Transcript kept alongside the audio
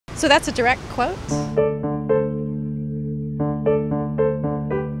So that's a direct quote.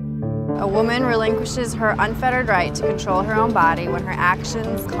 A woman relinquishes her unfettered right to control her own body when her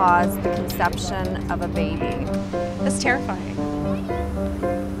actions cause the conception of a baby. That's terrifying.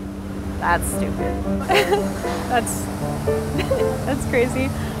 That's stupid. That's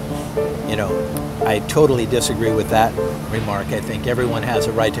crazy. You know, I totally disagree with that remark. I think everyone has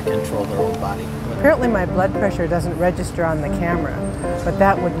a right to control their own body. Apparently my blood pressure doesn't register on the camera, but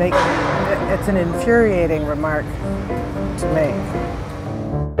that would make it's an infuriating remark to make.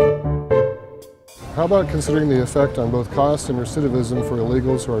 How about considering the effect on both cost and recidivism for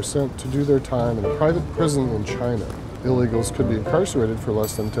illegals who are sent to do their time in a private prison in China? Illegals could be incarcerated for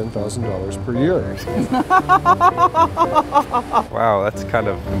less than $10,000 per year. Wow, that's kind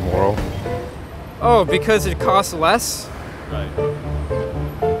of immoral. Oh, because it costs less? Right.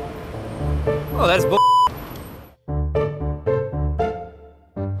 Oh, that's bull.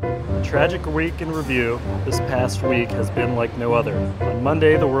 Tragic week in review. This past week has been like no other. On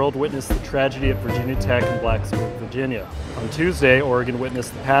Monday, the world witnessed the tragedy at Virginia Tech in Blacksburg, Virginia. On Tuesday, Oregon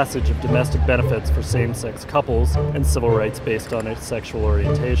witnessed the passage of domestic benefits for same-sex couples and civil rights based on its sexual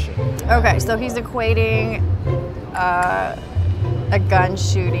orientation. Okay, so he's equating a gun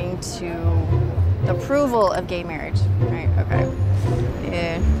shooting to the approval of gay marriage, right? Okay.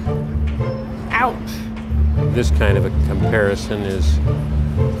 Yeah. Ouch. This kind of a comparison is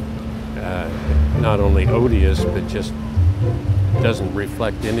not only odious, but just doesn't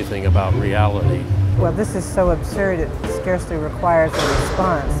reflect anything about reality. Well, this is so absurd it scarcely requires a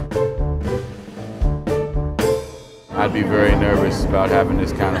response. I'd be very nervous about having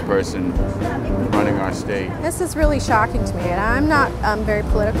this kind of person running our state. This is really shocking to me, and I'm not a very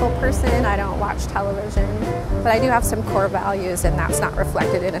political person. I don't watch television, but I do have some core values, and that's not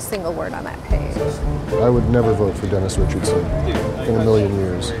reflected in a single word on that page. I would never vote for Dennis Richardson in a million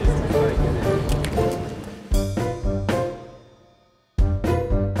years.